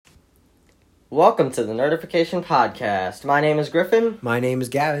Welcome to the Nerdification Podcast. My name is Griffin. My name is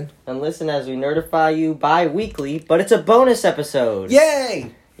Gavin. And listen as we nerdify you bi-weekly, but it's a bonus episode.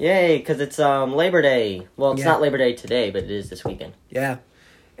 Yay! Yay, because it's Labor Day. Well, it's Yeah. not Labor Day today, but it is this weekend. Yeah.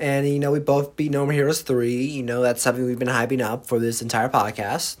 And, we both beat No More Heroes 3. That's something we've been hyping up for this entire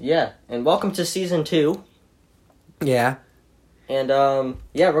podcast. Yeah, and welcome to Season 2. Yeah. And,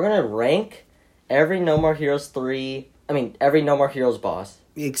 we're going to rank every No More Heroes boss.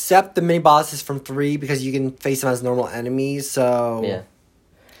 Except the mini-bosses from 3, because you can face them as normal enemies, so... Yeah.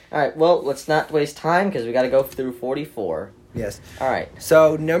 Alright, well, let's not waste time, because we got to go through 44. Yes. Alright.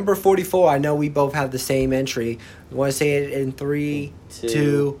 So, number 44, I know we both have the same entry. You want to say it in 3,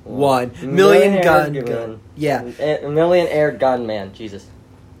 2, 1. Million gun. Yeah. A million-air gunman. Jesus.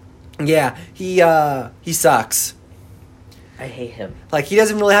 Yeah. He sucks. I hate him. Like, he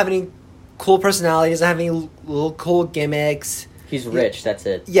doesn't really have any cool personality. He doesn't have any little cool gimmicks. He's rich, that's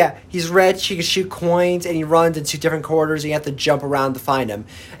it. Yeah, he's rich, he can shoot coins, and he runs into different corridors, and you have to jump around to find him.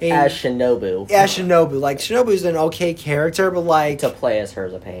 And As Shinobu. Yeah, Shinobu. Like, Shinobu's an okay character, but like... To play as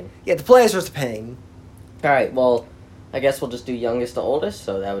her's a pain. Yeah, to play as her's a pain. Alright, well, I guess we'll just do youngest to oldest,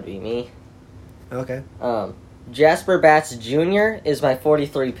 so that would be me. Okay. Jasper Batts Jr. is my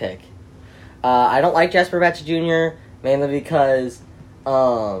 43 pick. I don't like Jasper Batts Jr., mainly because, Do you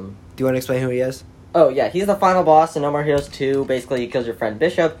want to explain who he is? Oh, yeah, he's the final boss in No More Heroes 2. Basically, he kills your friend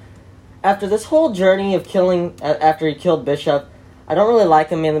Bishop. After this whole journey of after he killed Bishop, I don't really like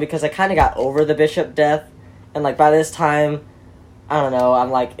him, mainly because I kind of got over the Bishop death. And, by this time, I don't know,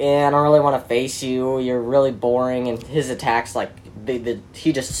 I'm like, I don't really want to face you. You're really boring. And his attacks,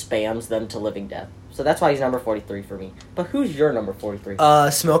 he just spams them to living death. So that's why he's number 43 for me. But who's your number 43?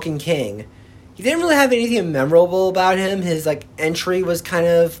 Smoking King. He didn't really have anything memorable about him. His, entry was kind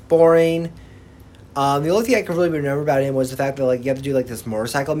of boring. The only thing I can really remember about him was the fact that, you have to do, this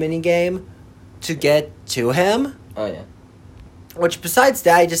motorcycle mini game to get to him. Oh, yeah. Which, besides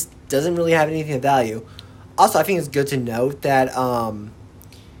that, he just doesn't really have anything of value. Also, I think it's good to note that,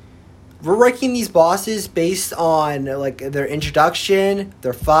 we're ranking these bosses based on, their introduction,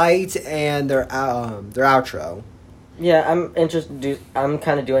 their fight, and their outro. Yeah, I'm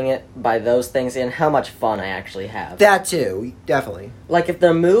kind of doing it by those things and how much fun I actually have. That too, definitely. If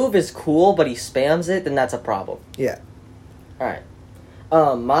the move is cool, but he spams it, then that's a problem. Yeah. Alright.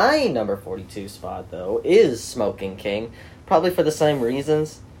 My number 42 spot, though, is Smoking King. Probably for the same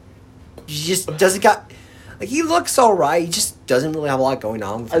reasons. He just doesn't got... he looks alright, he just doesn't really have a lot going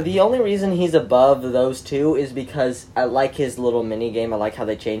on with him. The only reason he's above those two is because I like his little mini-game. I like how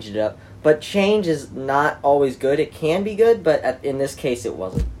they changed it up. But change is not always good. It can be good, but in this case, it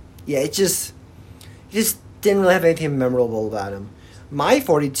wasn't. Yeah, he just didn't really have anything memorable about him. My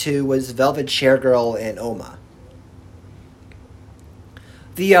 42 was Velvet Chair Girl and Oma.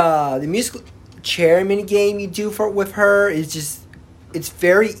 The musical chair minigame you do with her is just, it's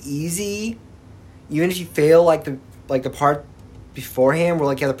very easy. Even if you fail the part beforehand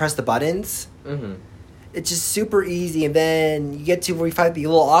where you have to press the buttons. Mm-hmm. It's just super easy, and then you get to where you fight the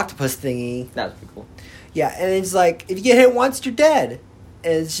little octopus thingy. That would be cool. Yeah, and it's if you get hit once, you're dead.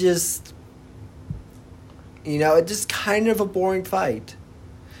 And it's just, it's just kind of a boring fight.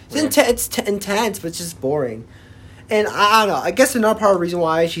 It's intense, but it's just boring. And I don't know, I guess another part of the reason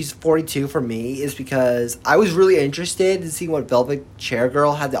why she's 42 for me is because I was really interested in seeing what Velvet Chair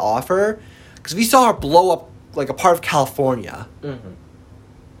Girl had to offer. Because we saw her blow up, a part of California. Mm-hmm.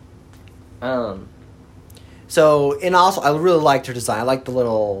 So, and also, I really liked her design. I liked the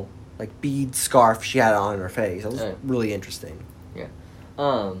little, bead scarf she had on her face. It was really interesting. Yeah.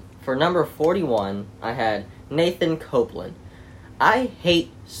 For number 41, I had Nathan Copeland. I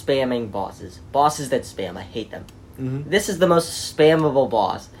hate spamming bosses. Bosses that spam, I hate them. Mm-hmm. This is the most spammable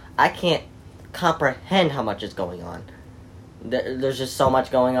boss. I can't comprehend how much is going on. There's just so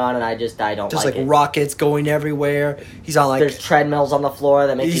much going on, and I don't Just like it. rockets going everywhere. He's on There's treadmills on the floor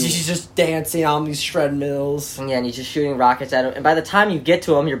that make he's just dancing on these treadmills. Yeah, and he's just shooting rockets at him. And by the time you get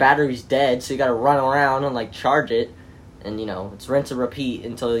to him, your battery's dead, so you gotta run around and, charge it. And, it's rinse and repeat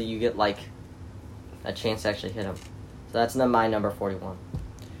until you get, a chance to actually hit him. So that's my number 41.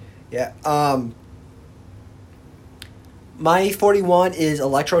 Yeah, my 41 is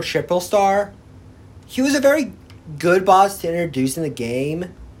Electro Triple Star. He was a very good boss to introduce in the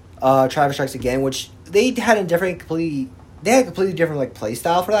game, Travis Strikes Again, which they had a completely different play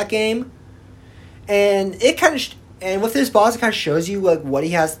style for that game, and it kind of and with this boss it kind of shows you what he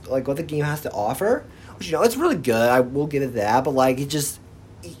has what the game has to offer, which it's really good. I will give it that, but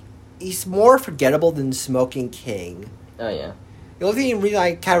he's more forgettable than Smoking King. Oh yeah. The only reason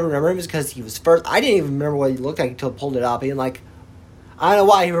I kind of remember him is because he was first. I didn't even remember what he looked like until I pulled it up, and I don't know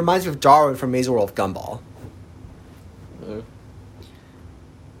why. He reminds me of Darwin from Maze World of Gumball.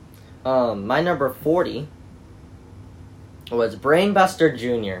 My number 40 was Brainbuster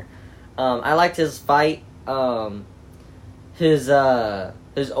Jr. I liked his fight. His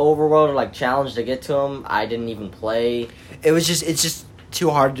overworld like challenge to get to him, I didn't even play. It's just too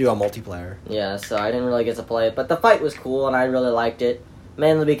hard to do on multiplayer. Yeah, so I didn't really get to play it, but the fight was cool and I really liked it,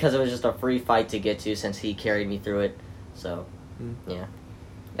 mainly because it was just a free fight to get to since he carried me through it. So, yeah,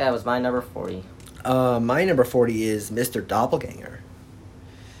 it was my number 40. My number 40 is Mr. Doppelganger.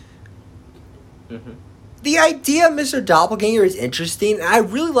 Mm-hmm. The idea of Mr. Doppelganger is interesting. I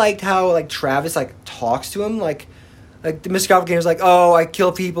really liked how like Travis like talks to him like the Mr. Doppelganger's like, oh, I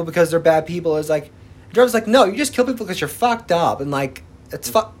kill people because they're bad people. It's like Travis like, no, you just kill people because you're fucked up and like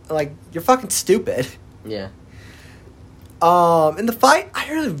like you're fucking stupid. Yeah. In the fight, I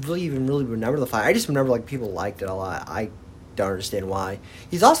don't really remember the fight. I just remember like people liked it a lot. I don't understand why.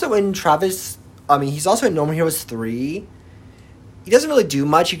 He's also in he's also in No More Heroes 3. He doesn't really do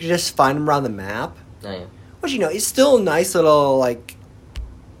much. You can just find him around the map. Oh, yeah. Which, it's still a nice little, like...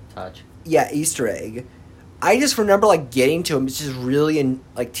 touch. Yeah, Easter egg. I just remember, like, getting to him. It's just really,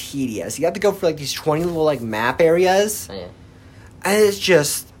 tedious. You have to go for, like, these 20 little, like, map areas. Oh, yeah. And it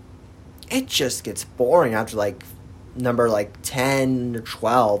just gets boring after, like, number, like, 10 or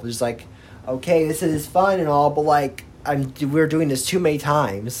 12. It's like, okay, this is fun and all, but, like, we're doing this too many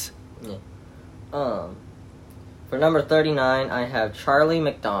times. Yeah. For number 39, I have Charlie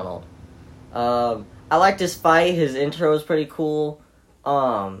McDonald. I liked his fight. His intro was pretty cool.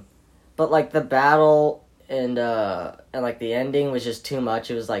 But like the battle and like the ending was just too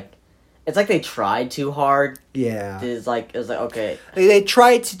much. It was like, it's like they tried too hard. Yeah. It was like okay. They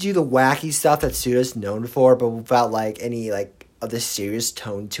tried to do the wacky stuff that Suda's known for, but without like any like of the serious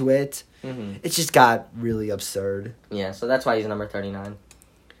tone to it. Mm-hmm. It just got really absurd. Yeah, so that's why he's number 39.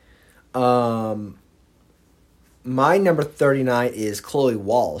 My number 39 is Chloe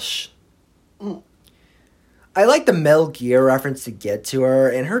Walsh. I like the Metal Gear reference to get to her,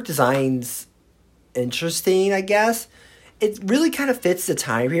 and her design's interesting, I guess. It really kind of fits the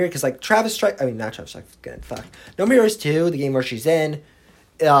time period, because, like, not Travis Strikes Again, fuck. No More Heroes 2, the game where she's in,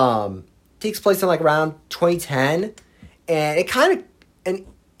 takes place in, like, around 2010, and it kind of, and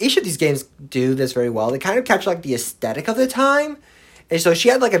each of these games do this very well. They kind of capture, like, the aesthetic of the time, and so she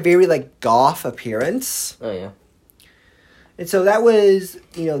had, like, a very, like, goth appearance. Oh, yeah. And so that was,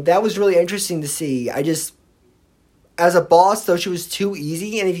 that was really interesting to see. As a boss, though, she was too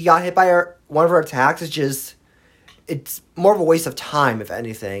easy, and if you got hit by one of her attacks, it's more of a waste of time, if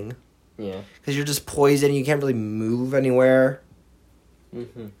anything. Yeah. Because you're just poisoned, you can't really move anywhere.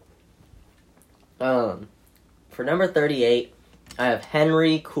 Mm-hmm. For number 38, I have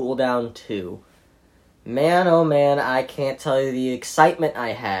Henry Cooldown 2. Man, oh man, I can't tell you the excitement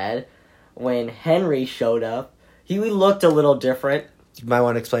I had when Henry showed up. He looked a little different. You might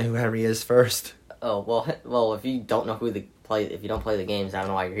want to explain who Henry is first. Oh, well, if you don't know if you don't play the games, I don't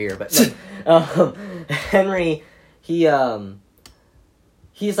know why you're here, but no. Henry, he's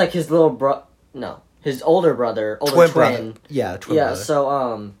like his his older brother, twin. Brother. Yeah, twin brother.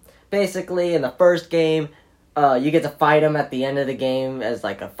 So, basically, in the first game, you get to fight him at the end of the game as,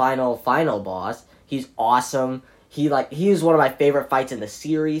 like, a final boss. He's awesome. He's one of my favorite fights in the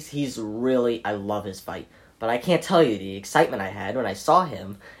series. I love his fight. But I can't tell you the excitement I had when I saw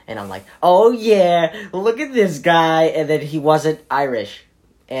him, and I'm like, oh yeah, look at this guy, and then he wasn't Irish,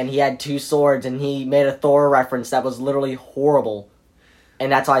 and he had two swords, and he made a Thor reference that was literally horrible,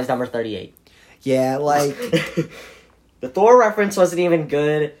 and that's why he's number 38. Yeah, like... The Thor reference wasn't even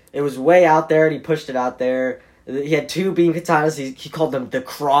good. It was way out there, and he pushed it out there. He had two beam katanas. He called them the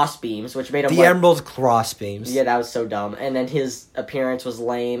cross beams, which made him the Emerald cross beams. Yeah, that was so dumb. And then his appearance was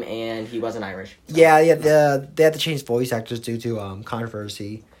lame, and he wasn't Irish. So. Yeah. They had to change voice actors due to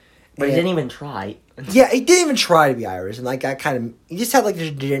controversy. But he didn't even try. Yeah, he didn't even try to be Irish, and like he just had like the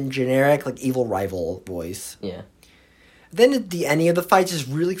generic like evil rival voice. Yeah. Then the ending of the fights is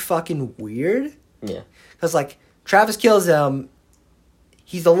really fucking weird. Yeah. Because like Travis kills him.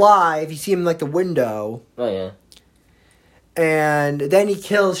 He's alive. You see him in, like, the window. Oh, yeah. And then he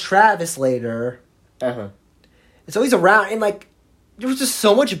kills Travis later. Uh-huh. And so he's around, and, like, there was just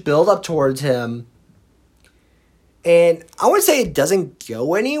so much build-up towards him. And I would say it doesn't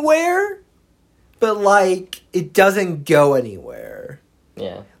go anywhere, but, like, it doesn't go anywhere.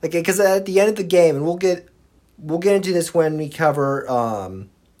 Yeah. Like, because at the end of the game, and we'll get into this when we cover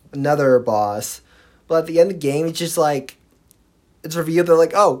another boss, but at the end of the game, it's just, like, it's revealed that,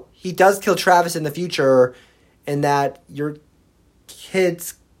 like, oh, he does kill Travis in the future, and that your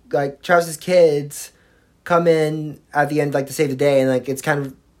kids, like, Travis's kids, come in at the end, like, to save the day, and, like, it's kind of,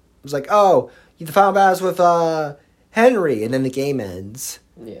 it was like, oh, the final battle's with, Henry, and then the game ends.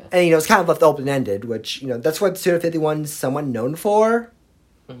 Yeah. And, it's kind of left open-ended, which, that's what Suda 51's somewhat known for.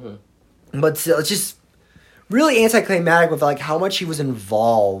 Mm-hmm. But still, it's just really anticlimactic with, like, how much he was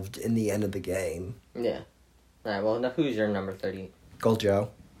involved in the end of the game. Yeah. Alright, well, now who's your number 30? Gold Joe.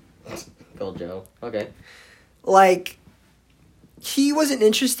 Gold Joe. Okay. Like, he was an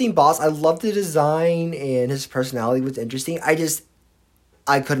interesting boss. I loved the design, and his personality was interesting.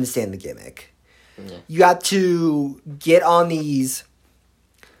 I couldn't stand the gimmick. Yeah. You have to get on these,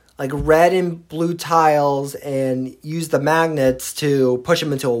 like, red and blue tiles and use the magnets to push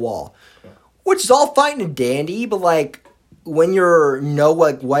them into a wall. Yeah. Which is all fine and dandy, but, like, when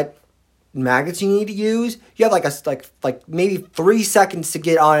what magnets you need to use, you have, like maybe 3 seconds to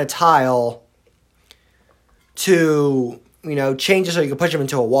get on a tile to, change it so you can push them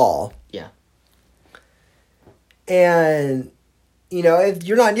into a wall. Yeah. And, if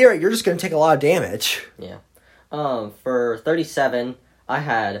you're not near it, you're just going to take a lot of damage. Yeah. For 37, I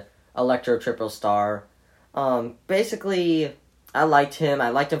had Electro Triple Star. Basically, I liked him. I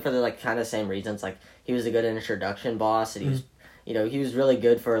liked him for the, like, kind of same reasons. Like, he was a good introduction boss, and he was, he was really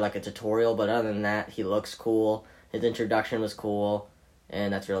good for, like, a tutorial, but other than that, he looks cool. His introduction was cool,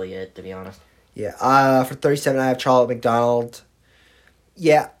 and that's really it, to be honest. Yeah, for 37, I have Charlotte McDonald.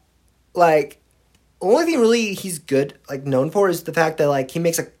 Yeah, like, the only thing really he's good, like, known for is the fact that, like,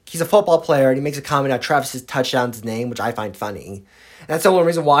 he's a football player, and he makes a comment on Travis's touchdown's name, which I find funny. And that's the only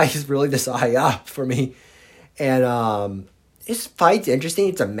reason why he's really this high up for me. And, his fight's interesting.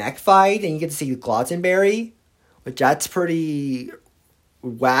 It's a mech fight, and you get to see Glottenberry, which that's pretty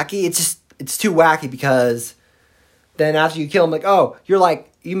wacky. It's too wacky because then after you kill him, like, oh,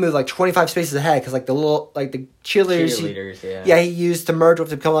 you move, like, 25 spaces ahead, because, like, the cheerleaders, yeah. He used to merge with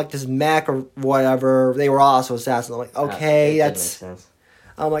to become, like, this mech or whatever. They were also assassins. I'm like,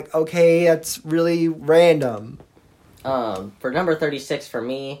 okay, that's really random. For number 36 for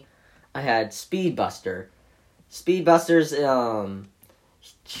me, I had Speedbuster. Speedbuster's,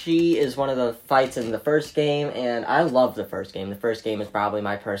 she is one of the fights in the first game, and I love the first game. The first game is probably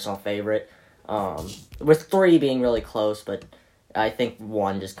my personal favorite, with 3 being really close, but I think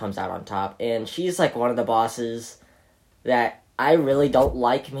 1 just comes out on top. And she's, like, one of the bosses that I really don't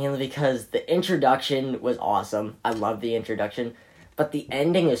like, mainly because the introduction was awesome. I love the introduction. But the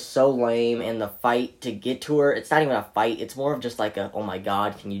ending is so lame, and the fight to get to her, it's not even a fight. It's more of just like oh my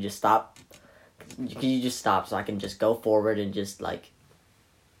god, can you just stop? Can you just stop so I can just go forward and just, like,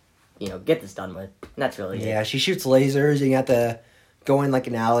 get this done with? And that's really it. Yeah, she shoots lasers, and you have to go in, like,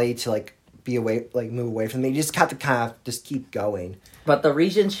 an alley to, like, be away, like, move away from them. You just have to kind of just keep going. But the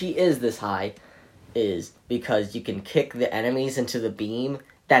reason she is this high is because you can kick the enemies into the beam.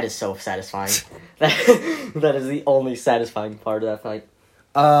 That is so satisfying. That is the only satisfying part of that fight.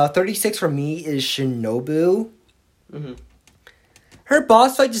 36 for me is Shinobu. Mm-hmm. Her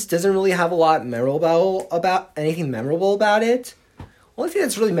boss fight just doesn't really have a lot memorable about it. Only thing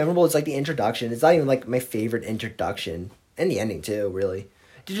that's really memorable is, like, the introduction. It's not even, like, my favorite introduction. And the ending, too, really.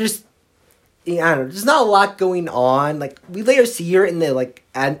 I don't know, there's not a lot going on. Like, we later see her in the, like,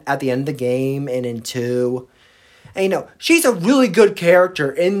 at the end of the game and in 2. And, she's a really good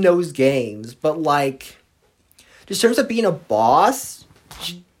character in those games. But, like, just in terms of being a boss,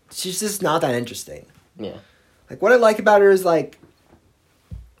 she's just not that interesting. Yeah. Like, what I like about her is, like,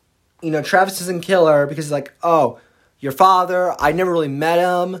 Travis doesn't kill her because he's like, oh, your father, I never really met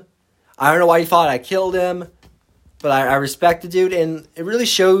him. I don't know why you thought I killed him. But I respect the dude, and it really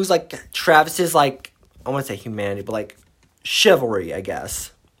shows, like, Travis's, like, I want to say humanity, but, like, chivalry, I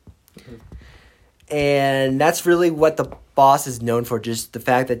guess. Mm-hmm. And that's really what the boss is known for, just the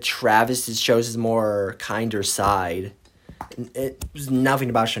fact that Travis shows his more kinder side. And it was nothing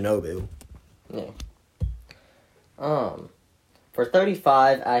about Shinobu. Yeah. For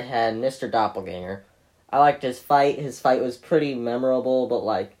 35, I had Mr. Doppelganger. I liked his fight. His fight was pretty memorable, but,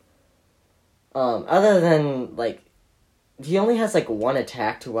 like, other than, like, he only has, like, 1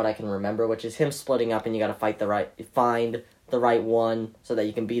 attack to what I can remember, which is him splitting up and you gotta find the right one so that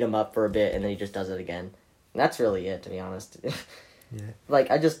you can beat him up for a bit, and then he just does it again. And that's really it, to be honest. Yeah.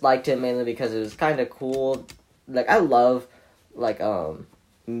 Like, I just liked him mainly because it was kind of cool. Like, I love, like,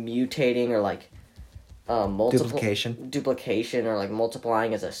 mutating or, like, duplication or, like,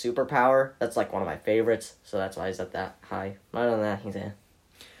 multiplying as a superpower. That's, like, one of my favorites, so that's why he's at that high. Other than that, he's in.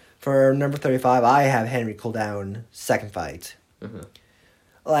 For number 35, I have Henry Cooldown second fight. Mm-hmm.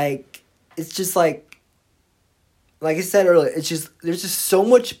 Like, it's just like I said earlier, it's just, there's just so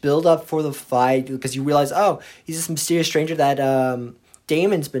much build up for the fight because you realize, oh, he's this mysterious stranger that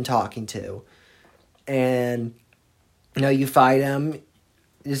Damon's been talking to. and you fight him.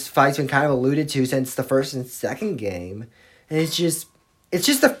 This fight's been kind of alluded to since the first and second game, and it's just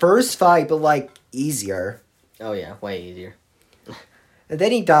the first fight, but like easier. Oh yeah, way easier. And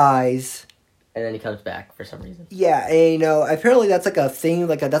then he dies. And then he comes back for some reason. Yeah, and apparently that's like a thing,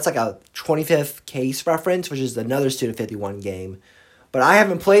 that's like a 25th case reference, which is another Suda 51 game. But I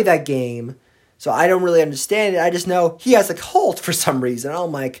haven't played that game, so I don't really understand it. I just know he has a cult for some reason.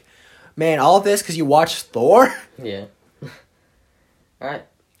 I'm like, man, all of this because you watched Thor? Yeah. Alright.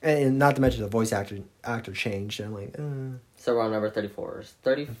 And not to mention the voice actor changed. I'm like, So we're on number 34.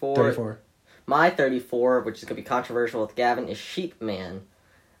 34. My 34, which is going to be controversial with Gavin, is Sheep Man.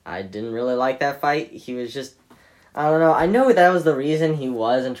 I didn't really like that fight. He was just... I don't know. I know that was the reason he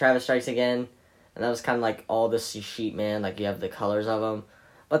was in Travis Strikes Again. And that was kind of like all the Sheep Man. Like, you have the colors of them.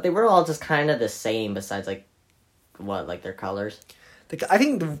 But they were all just kind of the same besides, like, what? Like, their colors? I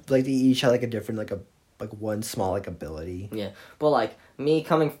think, they each had, like, a different, like one small, like, ability. Yeah. But, like, me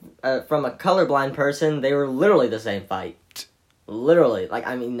coming from a colorblind person, they were literally the same fight. Literally. Like,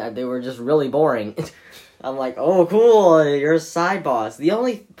 I mean, they were just really boring. I'm like, oh, cool, you're a side boss. The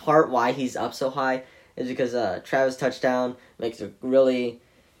only part why he's up so high is because Travis Touchdown makes a really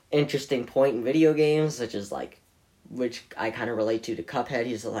interesting point in video games, such as, like, which I kind of relate to Cuphead.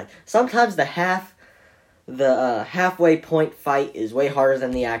 He's like, sometimes the halfway point fight is way harder than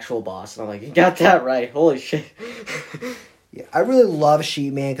the actual boss. And I'm like, you got that right. Holy shit. Yeah, I really love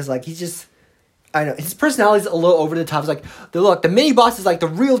Sheep Man because, like, he's just... I know, his personality's a little over the top. It's like, the mini boss is like the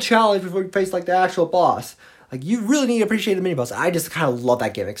real challenge before you face like the actual boss. Like, you really need to appreciate the mini boss. I just kind of love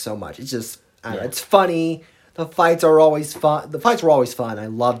that gimmick so much. It's just, I don't know, it's funny. The fights are always fun. The fights were always fun. I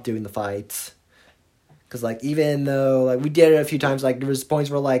loved doing the fights. Because, like, even though, like, we did it a few times, like, there was points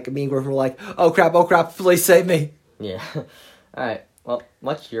where, like, me and Griffin were like, oh crap, please save me. Yeah. Alright, well,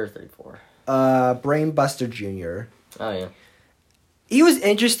 what's your 34? Brainbuster Jr. Oh, yeah. He was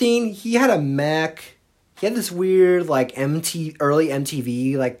interesting. He had a mech. He had this weird, like, early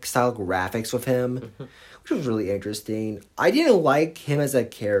MTV, like, style graphics with him, which was really interesting. I didn't like him as a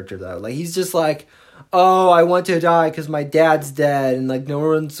character, though. Like, he's just like, oh, I want to die because my dad's dead, and, like, no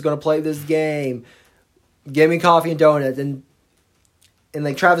one's gonna play this game. Give me coffee and donuts. And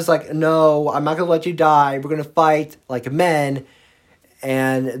like, Travis like, no, I'm not gonna let you die. We're gonna fight like men,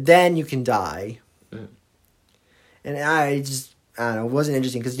 and then you can die. And I don't know, it wasn't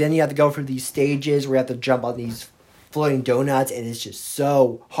interesting, because then you have to go through these stages where you have to jump on these floating donuts, and it's just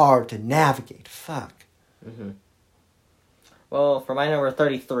so hard to navigate. Fuck. Well, for my number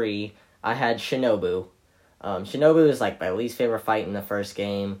 33, I had Shinobu. Shinobu is, like, my least favorite fight in the first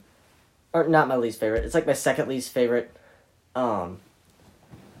game. Or, not my least favorite. It's, like, my second least favorite. Yeah,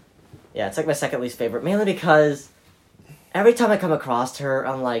 it's, like, my second least favorite. Mainly because every time I come across her,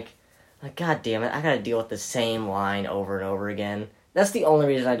 I'm like, God damn it, I gotta deal with the same line over and over again. That's the only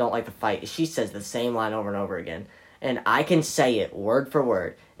reason I don't like the fight. She says the same line over and over again. And I can say it word for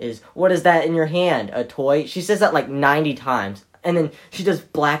word. What is that in your hand? A toy? She says that like 90 times. And then she does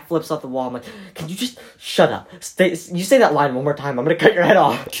black flips off the wall. I'm like, can you just shut up? You say that line one more time, I'm gonna cut your head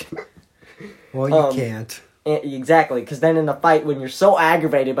off. Well, you can't. Exactly, because then in the fight, when you're so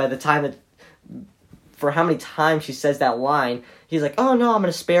aggravated by the time that... For how many times she says that line, he's like, oh no, I'm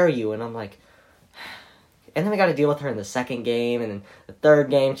gonna spare you. And I'm like... And then I gotta deal with her in the second game, and then the third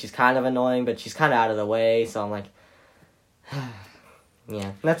game, she's kind of annoying, but she's kind of out of the way, so I'm like...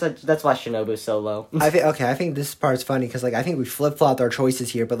 Yeah, that's why Shinobu's so low. I think this part's funny, because, like, I think we flip-flopped our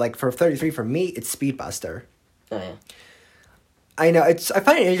choices here, but, like, for 33, for me, it's Speedbuster. Oh, yeah. I know, I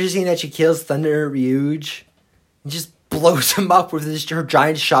find it interesting that she kills Thunder Ryuge and just blows him up with her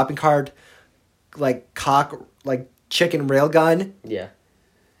giant shopping cart, like, chicken railgun. Yeah.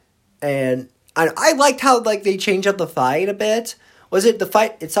 And I liked how, like, they changed up the fight a bit. Was it the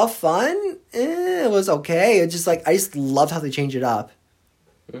fight itself fun? It was okay. It's just, like, I just loved how they changed it up.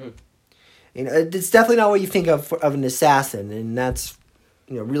 Mm-hmm. You know, it's definitely not what you think of an assassin, and that's,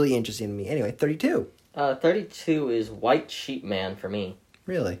 really interesting to me. Anyway, 32. 32 is White Sheep Man for me.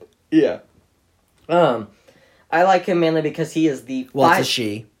 Really? Yeah. I like him mainly because he is the... Well, it's a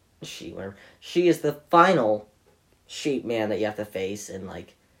she. She, whatever. She is the final sheep man that you have to face, and,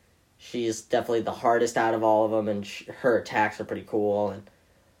 like, she is definitely the hardest out of all of them, and her attacks are pretty cool, and...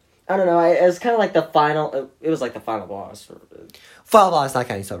 I don't know, it was kind of like the final... It was like the final boss. Final boss, not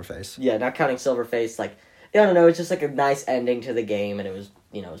counting Silverface. Yeah, not counting Silverface. Like, I don't know, it's just like a nice ending to the game, and it was,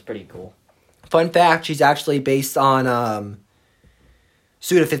 it was pretty cool. Fun fact, she's actually based on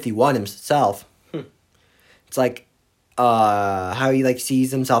Suda 51 himself. It's like how he, like,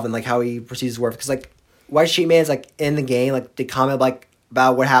 sees himself and, like, how he perceives his work. Because, like, White Sheep Man is, like, in the game, like, they comment, like,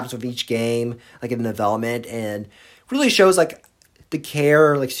 about what happens with each game, like in development, and really shows like the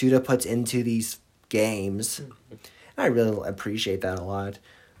care like Suda puts into these games. And I really appreciate that a lot.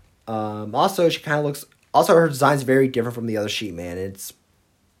 Also, she kind of looks. Also, her design's very different from the other sheep man. It's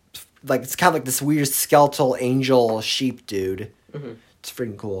kind of like this weird skeletal angel sheep dude. Mm-hmm. It's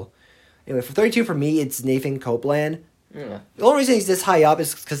freaking cool. Anyway, for 32 for me, it's Nathan Copeland. Yeah. The only reason he's this high up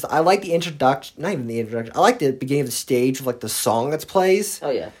is because I like the introduction. Not even the introduction. I like the beginning of the stage with like the song that plays.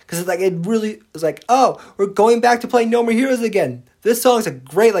 Oh yeah. Because it's like it really was like, oh, we're going back to playing No More Heroes again. This song is a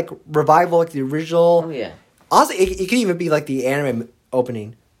great like revival, like the original. Oh yeah. Also, it could even be like the anime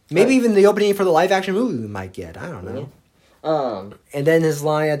opening. Maybe even the opening for the live action movie we might get. I don't know. Yeah. And then his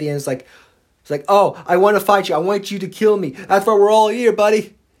line at the end is like, oh, I want to fight you. I want you to kill me. That's why we're all here,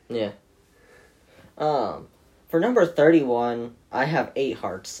 buddy. Yeah. For number 31, I have 8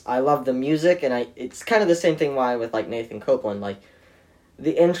 Hearts. I love the music, and it's kind of the same thing why with like Nathan Copeland. Like,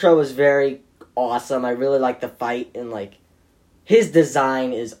 the intro is very awesome. I really like the fight, and like his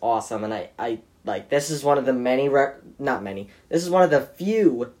design is awesome. And I like this is one of the This is one of the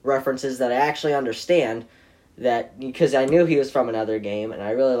few references that I actually understand. That because I knew he was from another game, and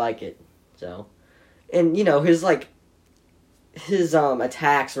I really like it. So, and you know his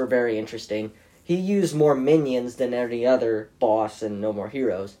attacks were very interesting. He used more minions than any other boss in No More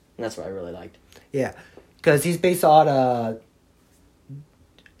Heroes, and that's what I really liked. Yeah, because he's based on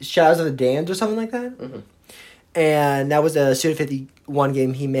Shadows of the Damned or something like that. Mm-hmm. And that was a Suda 51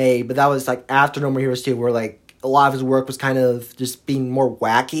 game he made, but that was like after No More Heroes 2, where like a lot of his work was kind of just being more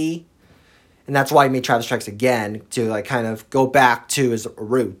wacky. And that's why he made Travis Strikes Again, to like kind of go back to his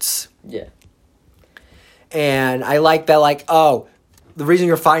roots. Yeah. And I like that, like, oh, the reason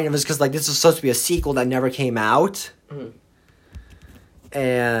you're fighting him is because like this was supposed to be a sequel that never came out. Mm-hmm.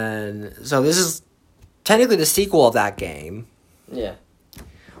 And so this is technically the sequel of that game. Yeah.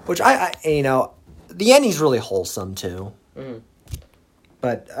 Which I you know, the ending's really wholesome too. Mm-hmm.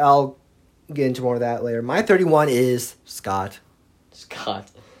 But I'll get into more of that later. My 31 is Scott. Scott.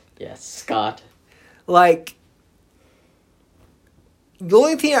 Yes, Scott. Like, the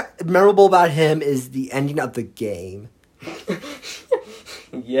only thing memorable about him is the ending of the game.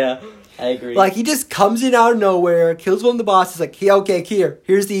 Yeah, I agree. Like, he just comes in out of nowhere, kills one of the bosses, like, hey, okay,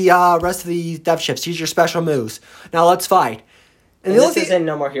 here's the rest of the death ships. Here's your special moves. Now let's fight. And this is in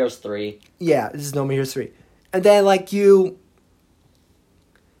No More Heroes 3. Yeah, this is No More Heroes 3. And then, like, you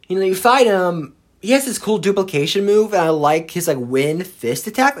fight him. He has this cool duplication move, and I like his, like, wind fist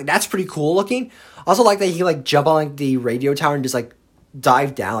attack. Like, that's pretty cool looking. I also like that he can, like, jump on, like, the radio tower and just, like,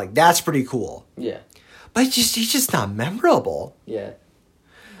 dive down. Like, that's pretty cool. Yeah. But he's just not memorable. Yeah.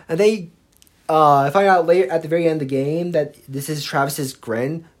 And they find out later at the very end of the game that this is Travis's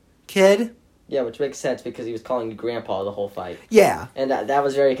grandkid. Yeah, which makes sense because he was calling you Grandpa the whole fight. Yeah. And that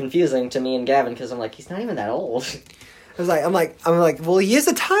was very confusing to me and Gavin because I'm like, he's not even that old. I'm like, well, he is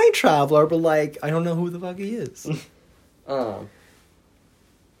a time traveler, but like, I don't know who the fuck he is.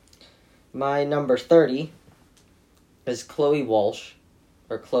 My number 30 is Chloe Walsh.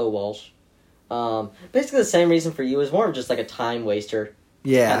 Basically the same reason for you, is more of just like a time waster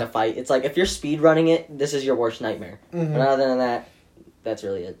kind of fight. It's like, if you're speed running it, this is your worst nightmare. Mm-hmm. But other than that, that's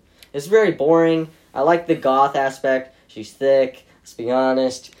really it. It's very boring. I like the goth aspect. She's thick, let's be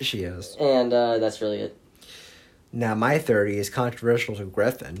honest. She is. And that's really it. Now, my 30 is controversial to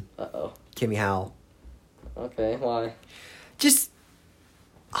Griffin. Uh-oh. Kimmy Howell. Okay, why?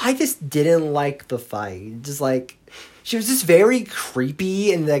 I just didn't like the fight. Just like, she was just very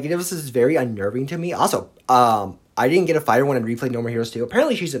creepy, and like it was just very unnerving to me. Also, I didn't get a fighter when I replayed No More Heroes 2.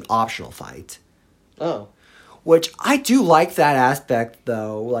 Apparently, she's an optional fight. Oh. Which, I do like that aspect,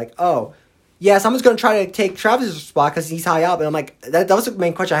 though. Like, oh, yeah, someone's going to try to take Travis' spot because he's high up. And I'm like, that was the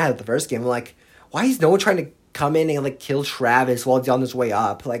main question I had at the first game. I'm like, why is no one trying to come in and like kill Travis while he's on his way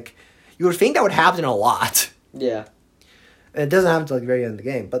up? Like, you would think that would happen a lot. Yeah. And it doesn't happen until like, the very end of the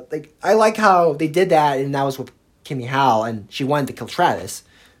game. But like, I like how they did that, and that was with Kimmy Howell, and she wanted to kill Travis.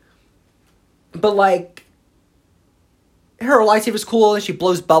 But like, her lightsaber's cool, and she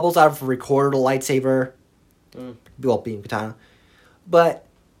blows bubbles out of a recorder to lightsaber. Well, being katana. But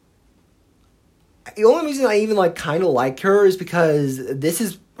the only reason I even like kind of like her is because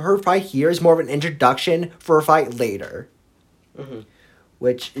her fight here is more of an introduction for a fight later. Mm-hmm.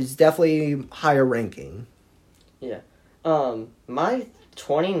 Which is definitely higher ranking. Yeah. My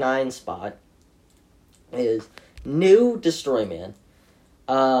 29 spot is New Destroy Man.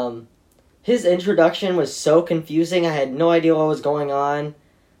 His introduction was so confusing. I had no idea what was going on.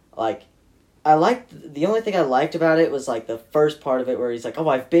 Like, the only thing I liked about it was like the first part of it where he's like, oh,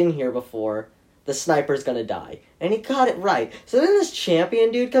 I've been here before. the sniper's gonna die. And he got it right. So then this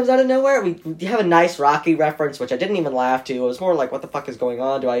champion dude comes out of nowhere. We have a nice Rocky reference, which I didn't even laugh to. It was more like, what the fuck is going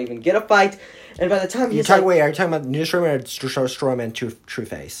on? Do I even get a fight? And by the time he's are you talking about Ninja Destroyman or Destroyman True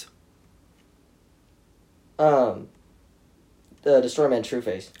Face? The Destroyman True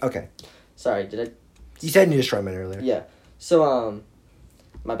Face. Okay. Sorry, did I... You said Ninja Destroyman earlier. Yeah. So,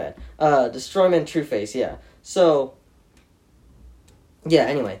 my bad. Destroyman True Face, yeah. So, yeah,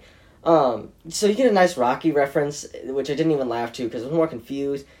 anyway. So you get a nice Rocky reference, which I didn't even laugh to because I was more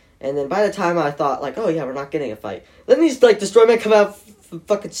confused. And then by the time I thought, like, oh yeah, we're not getting a fight. Then these, like, Destroymen come out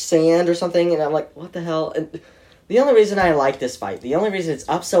fucking sand or something, and I'm like, what the hell? And the only reason I like this fight, the only reason it's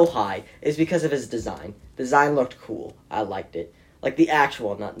up so high, is because of his design. Design looked cool. I liked it. Like, the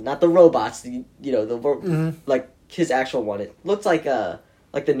actual, not the robots, like, his actual one. It looked like the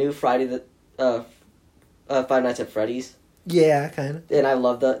new Friday, Five Nights at Freddy's. Yeah, kind of. And I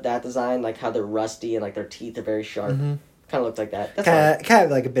love that design, like how they're rusty and like their teeth are very sharp. Mm-hmm. Kind of looks like that. That's kind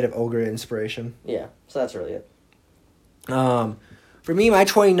of like a bit of ogre inspiration. Yeah, so that's really it. For me, my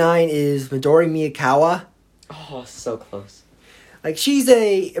 29 is Midori Miyakawa. Oh, so close. Like, she's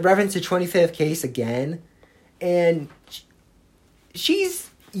a reference to 25th Case again, and she's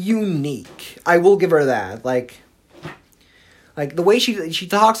unique. I will give her that. Like the way she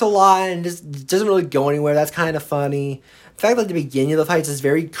talks a lot and just doesn't really go anywhere. That's kind of funny. The fact that the beginning of the fights is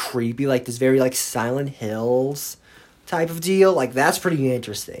very creepy, like this very like Silent Hills type of deal. Like, that's pretty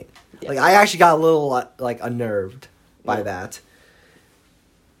interesting. Yeah. Like, I actually got a little like unnerved by that.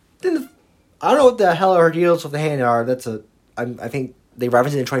 Then I don't know what the hell her deals with the hand are. I think they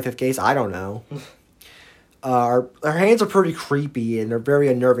referenced it in 25th Case. I don't know. Her hands are pretty creepy and they're very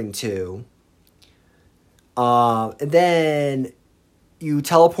unnerving too. And then you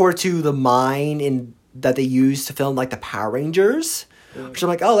teleport to the mine that they use to film like the Power Rangers, which I'm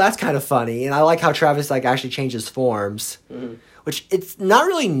like, oh, that's kind of funny. And I like how Travis like actually changes forms, which it's not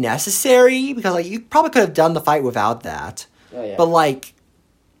really necessary because like you probably could have done the fight without that. Oh yeah. But like,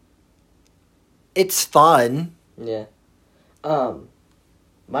 it's fun. Yeah.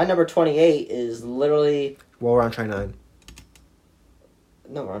 My number 28 is literally. Well, we're on 29.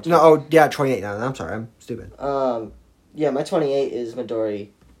 No, we're on 28. No, oh yeah, 28 now. I'm sorry, I'm stupid. Yeah, my 28 is Midori,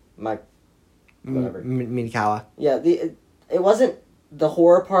 whatever. Miyakawa. Yeah, it wasn't, the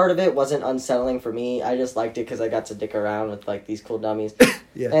horror part of it wasn't unsettling for me. I just liked it because I got to dick around with like these cool dummies.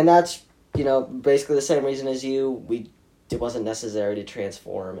 Yeah. And that's, basically the same reason as you. It wasn't necessary to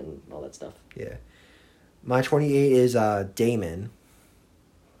transform and all that stuff. Yeah. My 28 is Damon.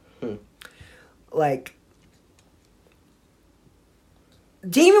 Like,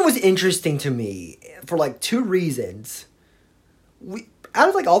 Damon was interesting to me for like two reasons. Out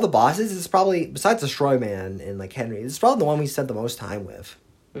of like all the bosses, it's probably, besides Destroyman and like Henry, this is probably the one we spent the most time with.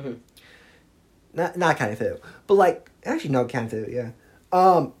 Mm-hmm. Not kind of Fu, but like actually no kind of Fu, yeah.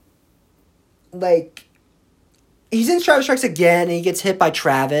 Like, he's in Travis Strikes Again and he gets hit by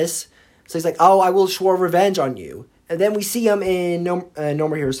Travis, so he's like, oh, I will swear revenge on you. And then we see him in No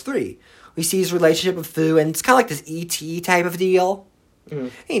More Heroes 3. We see his relationship with Fu, and it's kind of like this E.T. type of deal. Mm-hmm.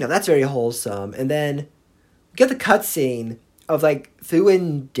 And, that's very wholesome. And then we get the cutscene of, like, Fu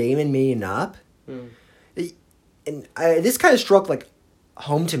and Damon meeting up. Mm. And this kind of struck, like,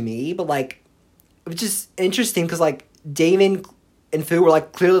 home to me, but, like, it was just interesting because, like, Damon and Fu were,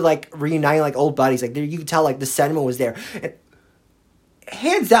 like, clearly, like, reuniting, like, old buddies. Like, you could tell, like, the sentiment was there. And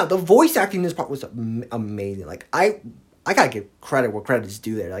hands down, the voice acting in this part was amazing. Like, I gotta give credit where credit is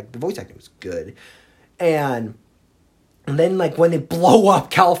due there. Like, the voice acting was good. And then, like, when they blow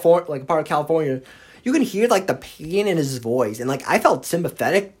up California, like, part of California, you can hear, like, the pain in his voice. And, like, I felt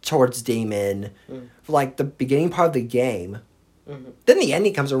sympathetic towards Damon for, like, the beginning part of the game. Mm-hmm. Then the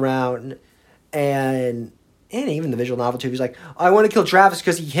ending comes around, and even the visual novel, too. He's like, I want to kill Travis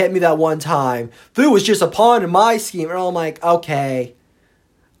because he hit me that one time. Fu was just a pawn in my scheme. And I'm like, okay.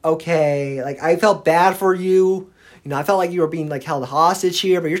 Like, I felt bad for you. I felt like you were being, like, held hostage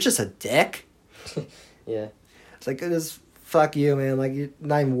here, but you're just a dick. Yeah. It's like, just fuck you, man. Like, you're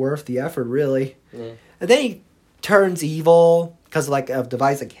not even worth the effort, really. Yeah. And then he turns evil because of, like, a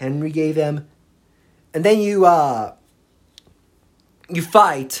device like Henry gave him. And then you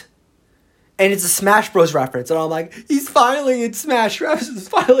fight, and it's a Smash Bros. Reference. And I'm like, he's finally in Smash. Travis is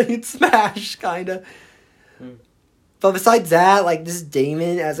finally in Smash, kind of. But besides that, like, this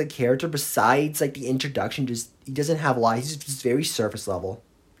Damon as a character, besides, like, the introduction, he doesn't have a lot. He's just very surface level.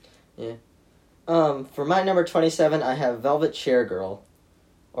 Yeah. For my number 27, I have Velvet Chair Girl.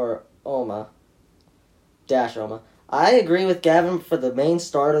 Or Oma. Dash Oma. I agree with Gavin for the main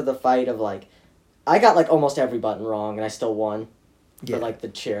start of the fight of, like, I got, like, almost every button wrong, and I still won. Yeah. For, like, the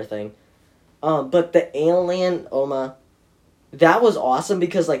chair thing. But the alien Oma, that was awesome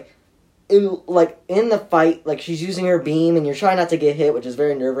because in the fight, like she's using her beam and you're trying not to get hit, which is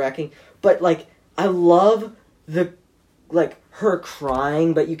very nerve wracking. But I love her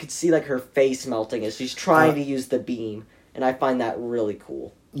crying, but you could see her face melting as she's trying to use the beam, and I find that really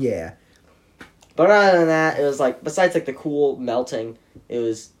cool. Yeah. But other than that, it was besides the cool melting, it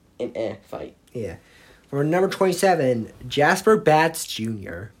was an fight. Yeah. For number 27, Jasper Batts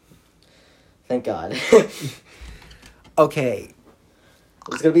Jr. Thank God. Okay.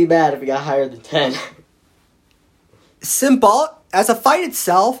 It's gonna be bad if we got higher than 10. As a fight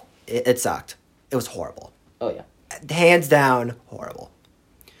itself, it sucked. It was horrible. Oh yeah. Hands down, horrible.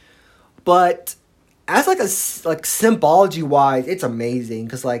 But as symbology wise, it's amazing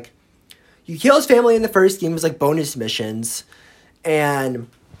because you kill his family in the first game. It was bonus missions, and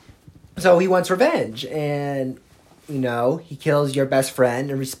so he wants revenge, and he kills your best friend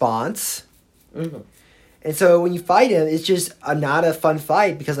in response. Mm-hmm. And so when you fight him, it's just not a fun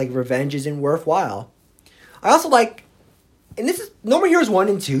fight because revenge isn't worthwhile. I also and this is No More Heroes 1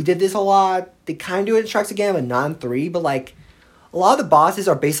 and 2 did this a lot. They kind of do it in Strikes Again, but not in 3. But a lot of the bosses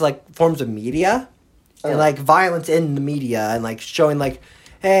are basically forms of media, and violence in the media, and showing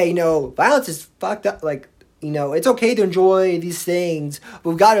hey, violence is fucked up. It's okay to enjoy these things, but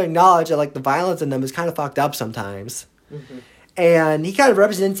we've got to acknowledge that the violence in them is kind of fucked up sometimes. Mm-hmm. And he kind of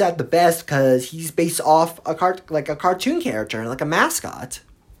represents that the best because he's based off a cartoon character and a mascot.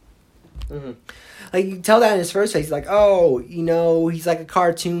 Mm-hmm. You can tell that in his first face. He's a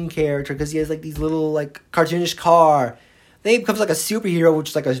cartoon character because he has these little cartoonish car. Then he becomes a superhero,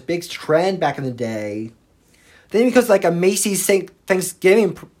 which is a big trend back in the day. Then he becomes a Macy's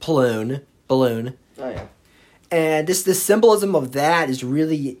Thanksgiving balloon. Oh yeah. And the symbolism of that is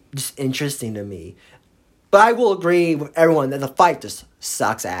really just interesting to me. But I will agree with everyone that the fight just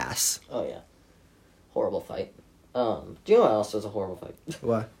sucks ass. Oh yeah. Horrible fight. Do you know what else was a horrible fight?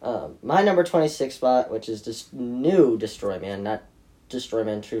 What? My number 26 spot, which is just new Destroy Man, not Destroy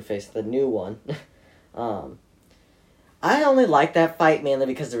Man True Face, the new one. I only like that fight mainly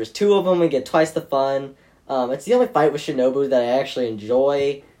because there was 2 of them. We get twice the fun. It's the only fight with Shinobu that I actually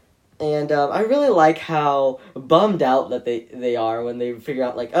enjoy. And I really like how bummed out that they are when they figure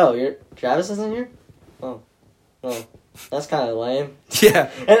out, oh, Travis isn't here? Oh, that's kind of lame. Yeah.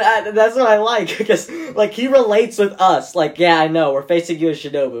 And that's what I like, because, he relates with us. Yeah, I know, we're facing you as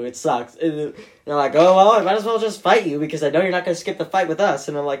Shinobu, it sucks. And I'm like, oh, well, I might as well just fight you, because I know you're not going to skip the fight with us.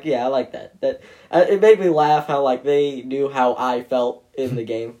 And I'm like, yeah, I like that. It made me laugh how, they knew how I felt in the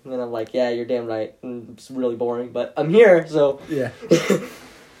game. And I'm like, yeah, you're damn right. And it's really boring, but I'm here, so... Yeah.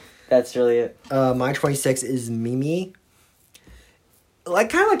 That's really it. My 26 is Mimi.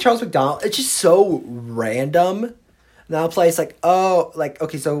 Kind of like Charles McDonald, it's just so random. Now play, it's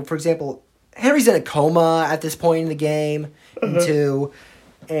okay, so for example, Henry's in a coma at this point in the game, in 2,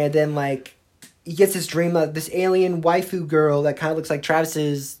 and then he gets this dream of this alien waifu girl that kind of looks like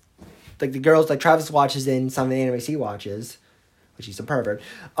Travis's, the girls Travis watches in some of the anime he watches, which he's a pervert,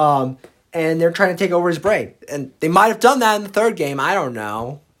 and they're trying to take over his brain, and they might have done that in the 3rd game, I don't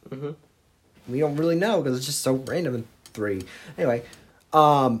know. Mm-hmm. We don't really know because it's just so random in 3. Anyway,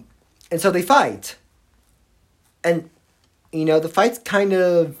 and so they fight. And, the fight's kind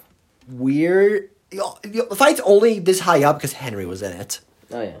of weird. The fight's only this high up because Henry was in it.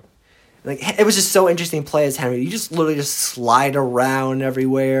 Oh, yeah. It was just so interesting to play as Henry. You just literally just slide around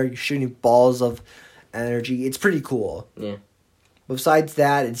everywhere. You're shooting balls of energy. It's pretty cool. Yeah. Besides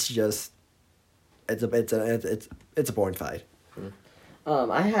that, it's just... It's a boring fight.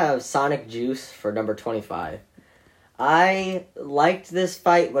 I have Sonic Juice for number 25. I liked this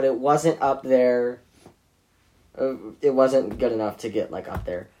fight, but it wasn't up there. It wasn't good enough to get up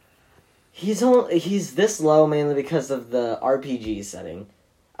there. He's this low mainly because of the RPG setting.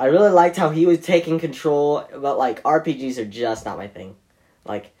 I really liked how he was taking control, but RPGs are just not my thing.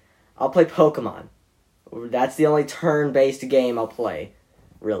 I'll play Pokemon. That's the only turn-based game I'll play,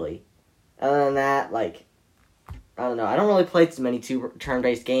 really. Other than that, I don't know. I don't really play too many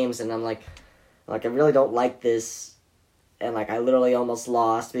turn-based games, and I'm I really don't like this. And, I literally almost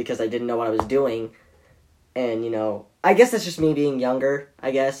lost because I didn't know what I was doing. And, I guess that's just me being younger,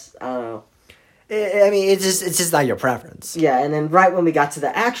 I guess. I don't know. I mean, it's just not your preference. Yeah, and then right when we got to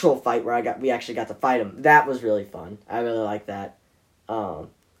the actual fight where we actually got to fight him, that was really fun. I really liked that.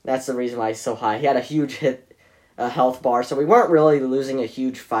 That's the reason why he's so high. He had a huge health bar, so we weren't really losing a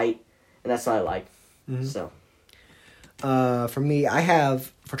huge fight, and that's what I like. Mm-hmm. So, for me,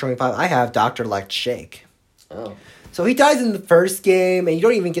 for 25, I have Dr. Light Shake. Oh. So he dies in the first game, and you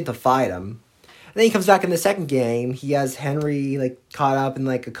don't even get to fight him. And then he comes back in the second game. He has Henry like caught up in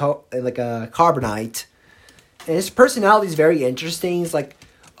like a carbonite, and his personality is very interesting. He's like,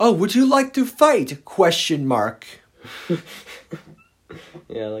 "Oh, would you like to fight?" Question mark.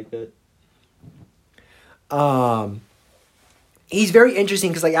 Yeah, I like that. He's very interesting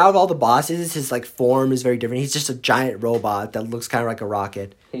because like out of all the bosses, his like form is very different. He's just a giant robot that looks kind of like a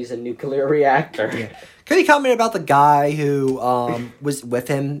rocket. He's a nuclear reactor. Yeah. Could you comment about the guy who was with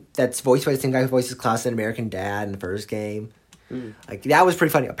him? That's voiced by the same guy who voices Klaus in American Dad in the first game. Like that was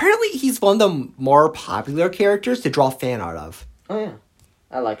pretty funny. Apparently, he's one of the more popular characters to draw fan art of. Oh yeah,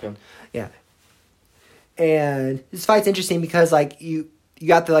 I like him. Yeah, and this fight's interesting because like you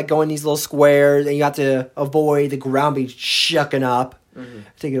got to like go in these little squares and you got to avoid the ground being shucking up,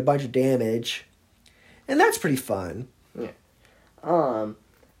 taking a bunch of damage, and that's pretty fun. Yeah.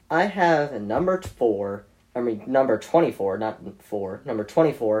 I have a number 24, not 4. Number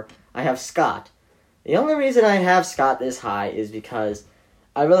 24. I have Scott. The only reason I have Scott this high is because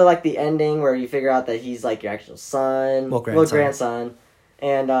I really like the ending where you figure out that he's like your actual son, grandson,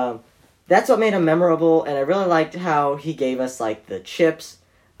 and that's what made him memorable. And I really liked how he gave us like the chips.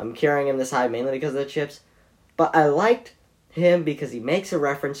 I'm carrying him this high mainly because of the chips, but I liked him because he makes a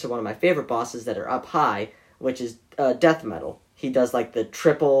reference to one of my favorite bosses that are up high, which is Death Metal. He does like the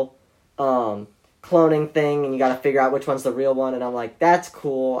triple cloning thing, and you gotta figure out which one's the real one, and I'm like, that's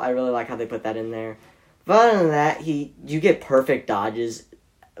cool. I really like how they put that in there. But other than that, you get perfect dodges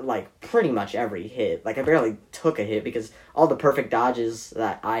like pretty much every hit. Like I barely took a hit because all the perfect dodges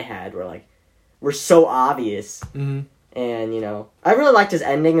that I had were so obvious. Mm-hmm. And I really liked his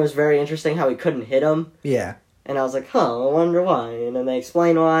ending. It was very interesting how he couldn't hit him. Yeah. And I was like, I wonder why. And then they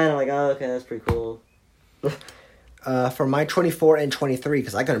explain why, and I'm like, oh, okay, that's pretty cool. For my 24 and 23,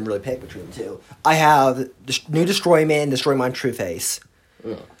 because I couldn't really pick between the two, I have New Destroy Man and Destroy Man True Face.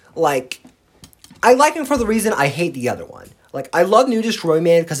 Like, I like him for the reason I hate the other one. Like, I love New Destroy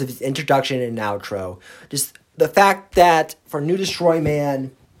Man because of his introduction and outro. Just the fact that for New Destroy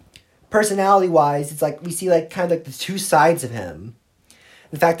Man, personality-wise, it's like we see like kind of like the two sides of him.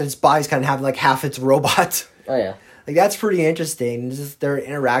 The fact that his body's kind of having like half its robot. Oh yeah, like that's pretty interesting. Their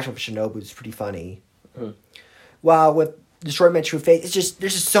interaction with Shinobu is pretty funny. While with Destroy Man True Face, there's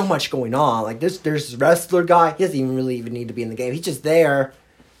just so much going on. Like there's this wrestler guy. He doesn't even need to be in the game. He's just there,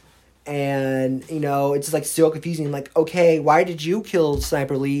 and it's just like so confusing. Like, okay, why did you kill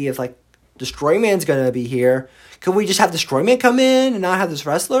Sniper Lee if like Destroy Man's gonna be here? Could we just have Destroy Man come in and not have this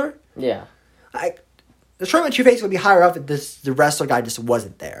wrestler? Yeah. Like Destroy Man True Face would be higher up if the wrestler guy just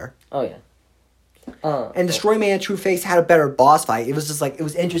wasn't there. Oh yeah. And Destroy Man True Face had a better boss fight. It was just like it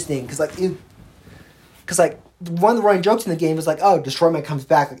was interesting because one of the running jokes in the game was like, oh, Destroy Man comes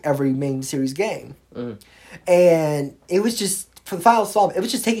back like every main series game. And it was just, for the final solve, it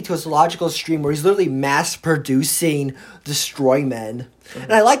was just taken to its logical extreme where he's literally mass producing Destroy Men.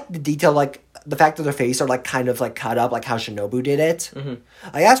 And I like the detail, like the fact that their faces are like kind of like cut up like how Shinobu did it. Like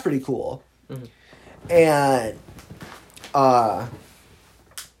that's pretty cool. And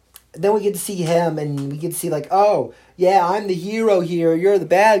then we get to see him and we get to see like, oh, yeah, I'm the hero here, you're the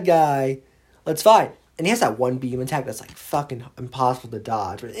bad guy. Let's fight. And he has that one beam attack that's like fucking impossible to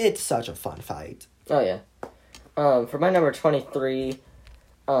dodge. But it's such a fun fight. Oh yeah. For my number 23,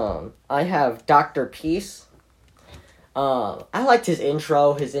 I have Dr. Peace. I liked his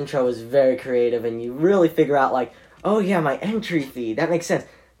intro. His intro was very creative, and you really figure out like, oh yeah, my entry fee. That makes sense.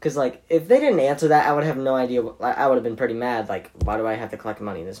 Because like, if they didn't answer that, I would have no idea. I would have been pretty mad. Like, why do I have to collect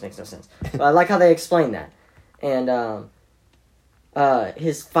money? This makes no sense. But I like how they explain that. And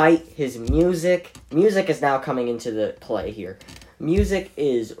his fight, his music is now coming into the play here. Music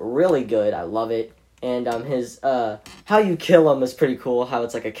is really good. I love it. And his how you kill him is pretty cool. How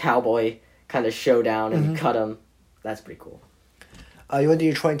it's like a cowboy kind of showdown and you cut him. That's pretty cool. You want to do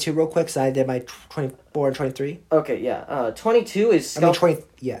your 22 real quick? So I did my 24 and 23. Okay, yeah. 22 is... I mean, 20...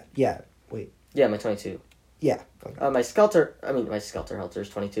 Yeah. Wait. Yeah, my 22. Yeah. Okay. My Skelter Helter is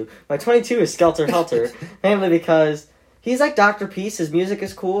 22. My 22 is Skelter Helter, mainly because he's like Dr. Peace. His music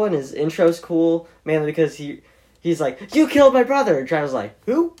is cool and his intro's cool, mainly because he's like, you killed my brother! And Travis like,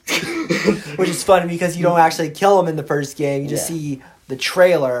 who? Which is funny because you don't actually kill him in the first game. You just see the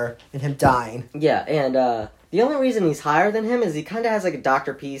trailer and him dying. Yeah, and the only reason he's higher than him is he kind of has like a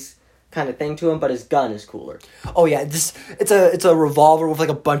Dr. Peace kind of thing to him, but his gun is cooler. Oh yeah, it's a revolver with like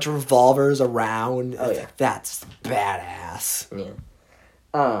a bunch of revolvers around. Oh yeah, that's badass.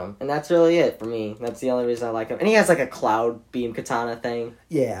 Yeah. And that's really it for me. That's the only reason I like him. And he has like a cloud beam katana thing.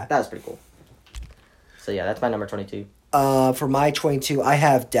 Yeah. That was pretty cool. So yeah, that's my number 22. For my 22, I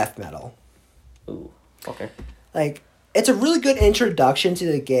have Death Metal. Ooh, okay. Like, it's a really good introduction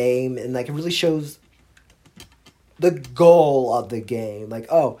to the game, and like it really shows the goal of the game. Like,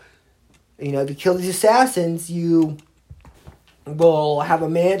 oh, you know, to kill these assassins, you will have a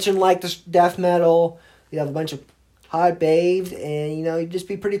mansion like the death metal. You have a bunch of hot babes, and you know, you'd just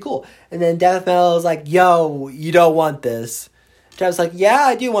be pretty cool. And then death metal is like, yo, you don't want this. Travis like, yeah,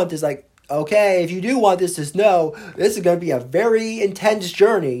 I do want this. Like, okay, if you do want this, just know this is going to be a very intense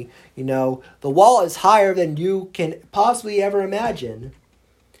journey. You know, the wall is higher than you can possibly ever imagine.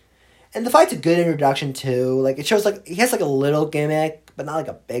 And the fight's a good introduction too. Like, it shows like he has like a little gimmick, but not like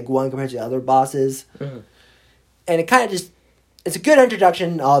a big one compared to the other bosses. Mm-hmm. And it kind of just, it's a good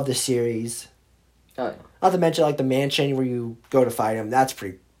introduction of the series. Oh yeah. Not to mention like the mansion where you go to fight him. That's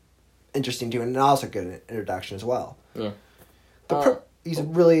pretty interesting too, and also a good introduction as well. Yeah. He's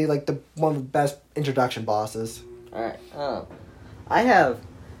really like one of the best introduction bosses. All right. I have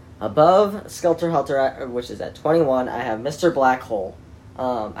above Skelter Helter, which is at 21. I have Mr. Black Hole.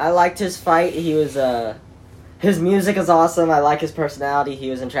 I liked his fight. He was his music is awesome. I like his personality.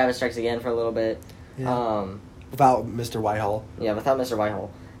 He was in Travis Strikes Again for a little bit. Yeah. Without Mr. Whitehall. Yeah, without Mr.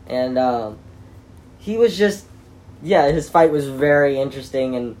 Whitehall, and he was just, his fight was very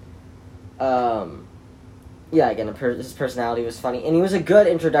interesting, and again, his personality was funny, and he was a good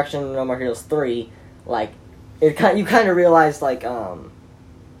introduction to No More Heroes 3. Like, you kind of realized, like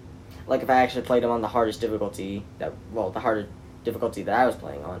if I actually played him on the hardest difficulty, the hardest difficulty that I was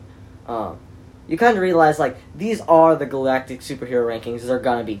playing on, you kind of realize, like, these are the Galactic Superhero Rankings. They're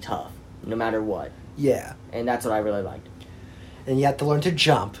gonna be tough, no matter what. Yeah. And that's what I really liked. And you have to learn to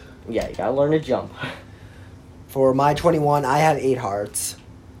jump. Yeah, you gotta learn to jump. For my 21, I had 8 hearts.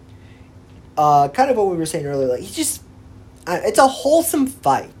 Kind of what we were saying earlier, like, it's a wholesome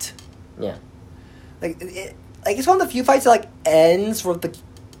fight. Yeah. Like, it's one of the few fights that, like, ends with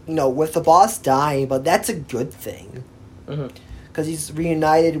the boss dying, but that's a good thing. Mm-hmm. Because he's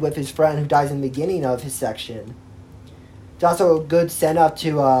reunited with his friend who dies in the beginning of his section. It's also a good send-up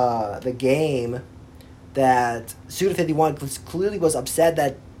to the game that Suda51 clearly was upset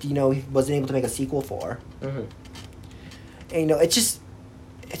that, he wasn't able to make a sequel for. Mm-hmm. And,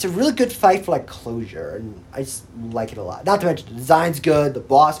 it's a really good fight for, like, closure, and I just like it a lot. Not to mention, the design's good, the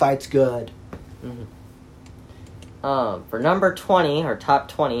boss fight's good. Mm-hmm. For number 20, or top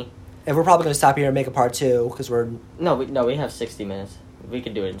 20... And we're probably going to stop here and make a part 2, because we're... No, we have 60 minutes. We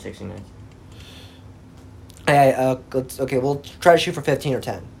could do it in 60 minutes. Okay, we'll try to shoot for 15 or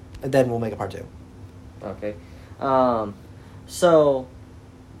 10, and then we'll make a part 2. Okay. So,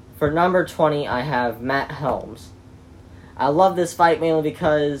 for number 20, I have Matt Helms. I love this fight mainly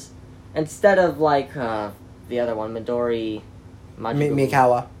because instead of, like, the other one, Midori...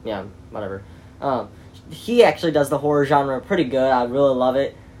 Miyakawa. Yeah, whatever. He actually does the horror genre pretty good. I really love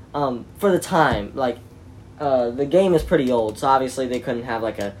it. For the time, like, the game is pretty old, so obviously they couldn't have,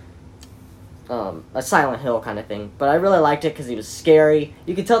 like, a Silent Hill kind of thing. But I really liked it because he was scary.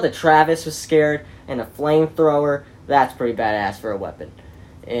 You could tell that Travis was scared, and a flamethrower, that's pretty badass for a weapon.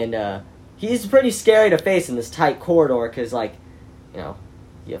 And, he's pretty scary to face in this tight corridor because, like, you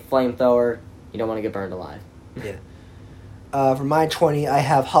have flamethrower, you don't want to get burned alive. Yeah. For my 20, I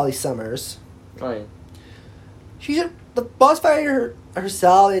have Holly Summers. Oh, yeah. She's the boss fighter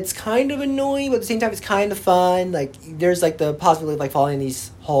herself. It's kind of annoying, but at the same time, it's kind of fun. Like, there's, like, the possibility of, like, falling in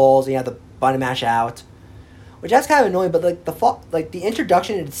these holes, and you have the button mash out, which that's kind of annoying. But, like, the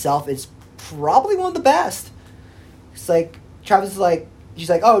introduction itself is probably one of the best. It's like Travis is like, she's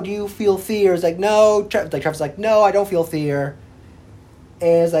like, oh, do you feel fear? It's like, no. Travis is like, no, I don't feel fear.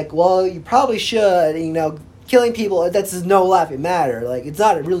 And it's like, well, you probably should. Killing people, that's no laughing matter. Like, it's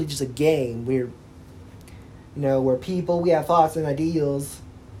not really just a game. We're people, we have thoughts and ideals.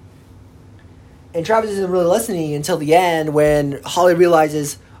 And Travis isn't really listening until the end when Holly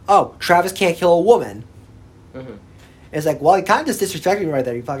realizes, oh, Travis can't kill a woman. Mm-hmm. It's like, well, you kind of just disrespected me right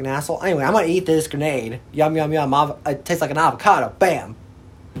there, you fucking asshole. Anyway, I'm going to eat this grenade. Yum, yum, yum. It tastes like an avocado. Bam.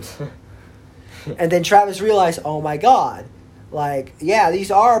 And then Travis realized, oh my god. Like, yeah, these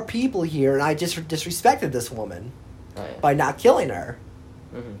are people here, and I just disrespected this woman by not killing her.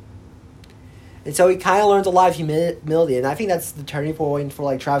 Mm-hmm. And so he kind of learns a lot of humility, and I think that's the turning point for,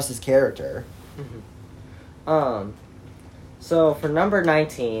 like, Travis's character. Mm-hmm. So for number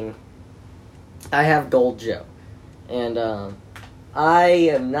 19, I have Gold Joe. And, I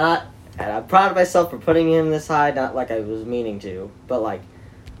am not, and I'm proud of myself for putting him this high, not like I was meaning to, but, like,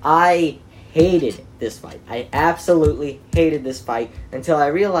 I hated this fight. I absolutely hated this fight until I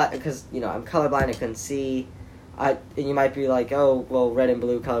realized, because, I'm colorblind, I couldn't see. And you might be like, oh, well, red and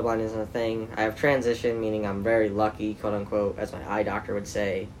blue colorblind isn't a thing. I have transition, meaning I'm very lucky, quote unquote, as my eye doctor would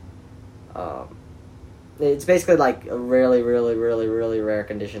say. It's basically like a really, really, really, really rare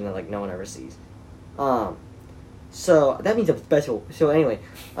condition that like no one ever sees. So that means I'm special. So anyway,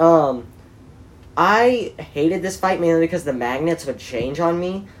 I hated this fight mainly because the magnets would change on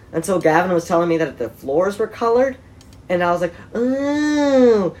me until Gavin was telling me that the floors were colored, and I was like,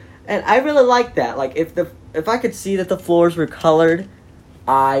 oh, and I really liked that. Like if I could see that the floors were colored,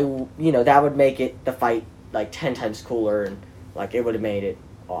 that would make the fight like 10 times cooler, and like it would have made it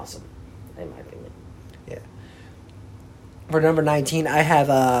awesome, in my opinion. Yeah. For number 19, I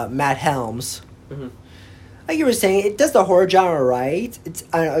have Matt Helms. Mm-hmm. Like you were saying, it does the horror genre right.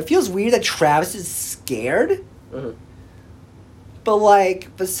 I don't know, it feels weird that Travis is scared. Mm-hmm. But,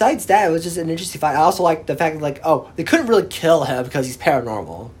 like, besides that, it was just an interesting fight. I also like the fact that, like, they couldn't really kill him because he's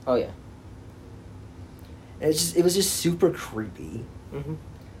paranormal. Oh, yeah. And it was just super creepy. Mm-hmm.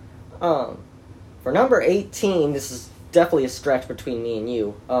 For number 18, this is definitely a stretch between me and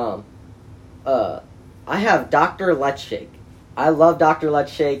you. I have Dr. Letshake. I love Dr.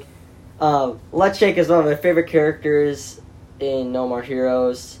 Letshake. Letshake is one of my favorite characters in No More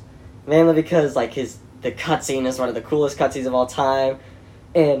Heroes, mainly because like the cutscene is one of the coolest cutscenes of all time,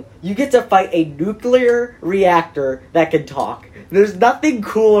 and you get to fight a nuclear reactor that can talk. There's nothing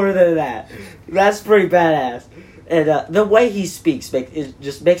cooler than that. That's pretty badass. And the way he speaks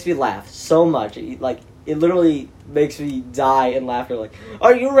just makes me laugh so much. It literally makes me die in laughter. Like,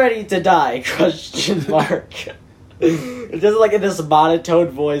 are you ready to die? Question mark. It does it like in this monotone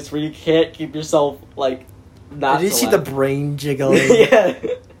voice where you can't keep yourself like not. Did you see the brain jiggling? Yeah.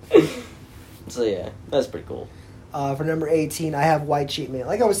 So yeah, that's pretty cool. For number 18, I have White Sheep Man.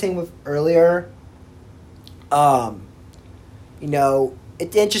 Like I was saying earlier, it's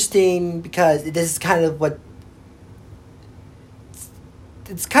interesting because this is kind of what.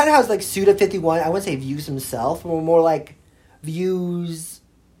 It's kind of how like Suda51, I wouldn't say views himself, but more like views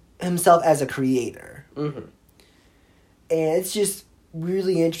himself as a creator. Mm-hmm. And it's just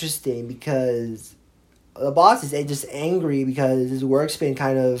really interesting because the boss is just angry because his work's been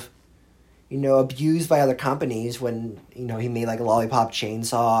kind of, abused by other companies when, he made like a Lollipop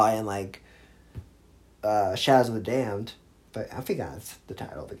Chainsaw and like Shadows of the Damned. But I think that's the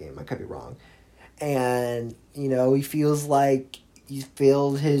title of the game. I could be wrong. And, he feels like he's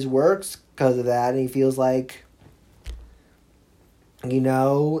failed his works because of that, and he feels like, he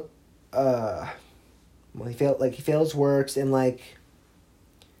failed his works, and like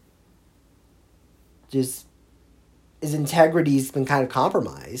just his integrity's been kind of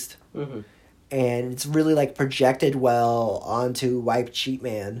compromised. Mm-hmm. And it's really like projected well onto White Sheep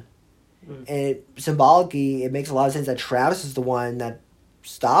Man. Mm-hmm. And symbolically, it makes a lot of sense that Travis is the one that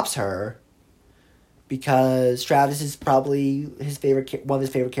stops her, because Travis is probably one of his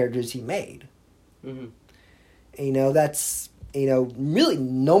favorite characters he made. Mm-hmm. And, that's, really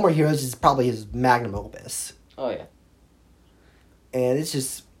No More Heroes is probably his magnum opus. Oh, yeah. And it's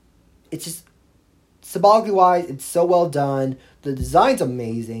just symbolically wise, it's so well done. The design's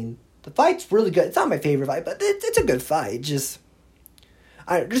amazing. The fight's really good. It's not my favorite fight, but it's a good fight. There's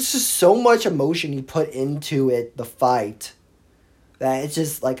just so much emotion you put into it, the fight, that it's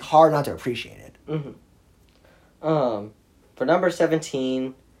just like hard not to appreciate it. Mm-hmm. For number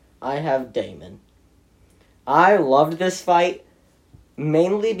 17, I have Damon. I loved this fight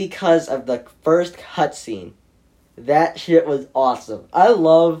mainly because of the first cutscene. That shit was awesome. I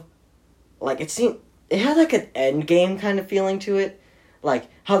love, like, it had like an end game kind of feeling to it. Like,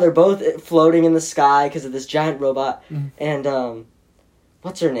 how they're both floating in the sky because of this giant robot. Mm-hmm. And,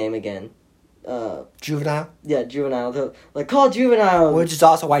 what's her name again? Juvenile? Yeah, Juvenile. Call Juvenile. Which is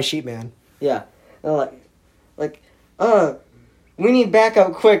also White Sheep Man. Yeah. We need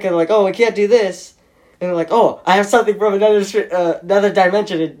backup quick, and we can't do this. And they're I have something from another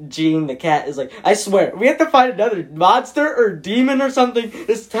dimension, and Gene, the cat, is like, I swear, we have to find another monster or demon or something.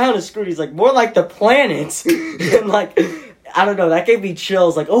 This town is screwed. He's like, more like the planets. And I don't know, that gave me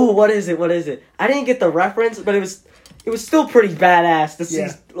chills, what is it? I didn't get the reference, but it was still pretty badass to see,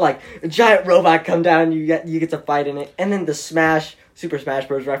 a giant robot come down and you get to fight in it. And then the Super Smash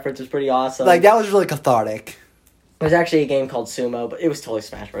Bros. Reference was pretty awesome. That was really cathartic. It was actually a game called Sumo, but it was totally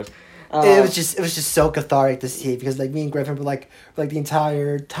Smash Bros. It was just so cathartic to see, because me and Griffin were the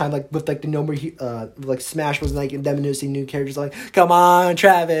entire time with the No More Smash was and them introducing new characters, come on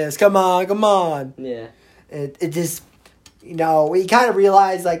Travis, come on. Yeah. It just, we kind of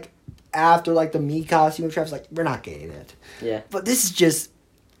realized after the Mii costume of Travis, we're not getting it. Yeah. But this is just,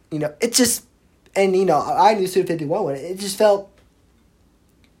 it's just, and I knew Suda 51 when it just felt.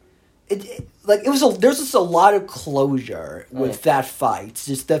 There's just a lot of closure with that fight.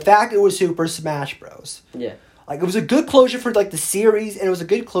 Just the fact it was Super Smash Bros. Yeah. Like, it was a good closure for, like, the series, and it was a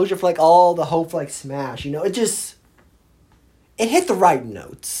good closure for, like, all the hope for, like, Smash, you know? It just... It hit the right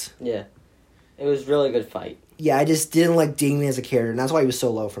notes. Yeah. It was a really good fight. Yeah, I just didn't like Damien as a character, and that's why he was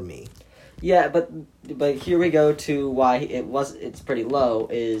so low for me. Yeah, but here we go to why it's pretty low,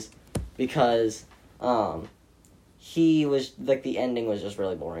 is because, he was, like, the ending was just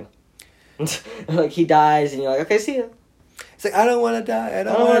really boring. Like, he dies, and you're like, okay, see ya. It's like, I don't want to die. I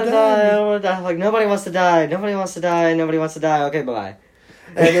don't I want to die. don't want to die. Like, nobody wants to die. Nobody wants to die. Nobody wants to die. Okay, bye.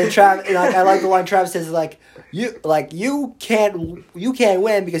 And then Travis, like, I like the line Travis says, like, you can't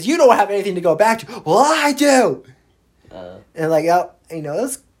win because you don't have anything to go back to. Well, I do. And like, you know,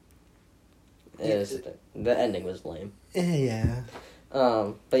 that's. The ending was lame. Yeah.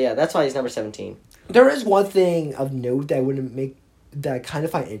 But yeah, that's why he's number 17. There is one thing of note that I kind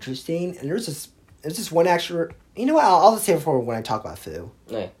of find interesting, and there's this one extra. You know what? I'll just say it for when I talk about Fu.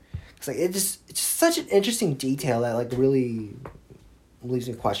 Yeah. It's like it's just such an interesting detail that like really leaves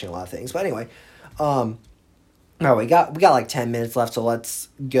me questioning a lot of things. But anyway, all right, we got like 10 minutes left, so let's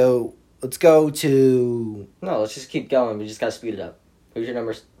go to. No, let's just keep going. We just gotta speed it up. Who's your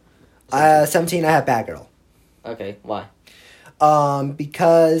number? 17. I have Batgirl. Okay, why?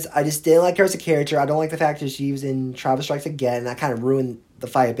 Because I just didn't like her as a character. I don't like the fact that she was in Travis Strikes Again, and that kind of ruined the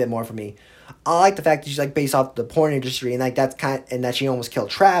fight a bit more for me. I like the fact that she's like based off the porn industry, and like and that she almost killed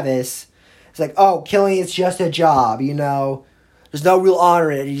Travis. It's like, oh, killing is just a job, you know. There's no real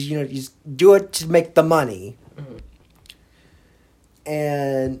honor in it. You just do it to make the money. Mm-hmm.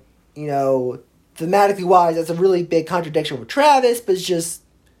 And you know, thematically wise, that's a really big contradiction with Travis, but it's just.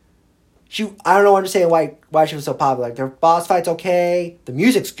 I don't understand why she was so popular. Like, their boss fight's okay, the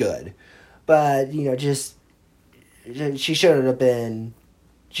music's good, but you know, just she should have been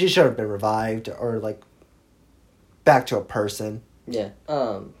revived or like back to a person. Yeah.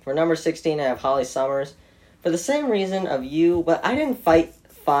 For number 16, I have Holly Summers. For the same reason of you, but I didn't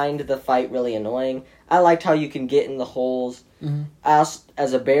find the fight really annoying. I liked how you can get in the holes as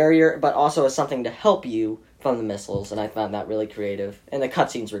a barrier, but also as something to help you from the missiles, and I found that really creative. And the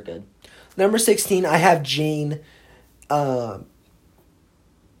cutscenes were good. Number 16, I have Jane. She's a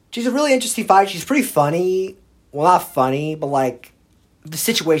really interesting fight. She's pretty funny. Well, not funny, but like the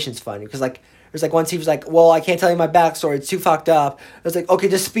situation's funny because like there's like once he was like, "Well, I can't tell you my backstory. It's too fucked up." I was like, "Okay,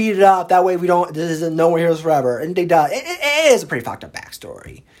 just speed it up. That way we don't. This isn't No More Heroes Forever." And they die. It is a pretty fucked up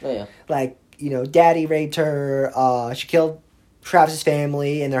backstory. Oh yeah. Like, you know, Daddy raped her. She killed Travis's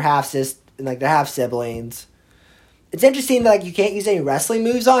family and their half siblings. It's interesting that like you can't use any wrestling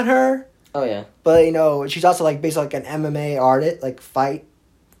moves on her. Oh yeah. But you know, she's also like basically like an MMA artist, like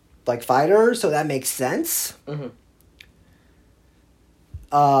fighter, so that makes sense. Mm-hmm.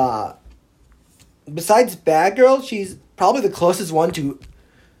 Besides Batgirl, she's probably the closest one to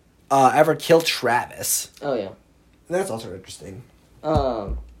ever kill Travis. Oh yeah. And that's also interesting.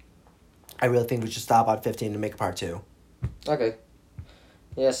 I I really think we should stop on 15 to make a part 2. Okay.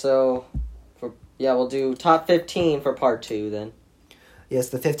 Yeah, so we'll do top 15 for part 2 then. Yes,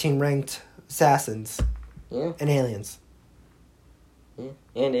 the 15 ranked assassins. Yeah. And aliens. Yeah.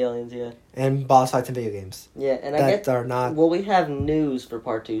 And aliens, yeah. And boss fights in video games. Yeah, and that are not. Will we have news for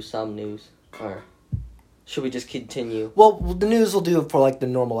part 2? Some news, or should we just continue? Well, the news will do it for like the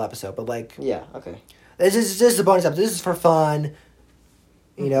normal episode, but like. Yeah. Okay. This is a bonus episode. This is for fun.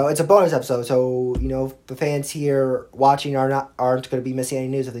 You know, it's a bonus episode, so you know the fans here watching aren't going to be missing any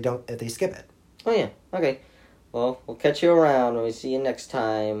news if they skip it. Oh yeah. Okay. Well, we'll catch you around when we see you next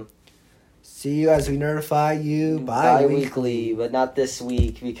time. See you as we notify you bi-weekly, but not this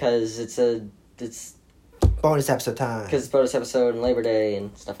week because it's bonus episode time. Because it's bonus episode and Labor Day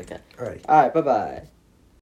and stuff like that. All right. Bye-bye.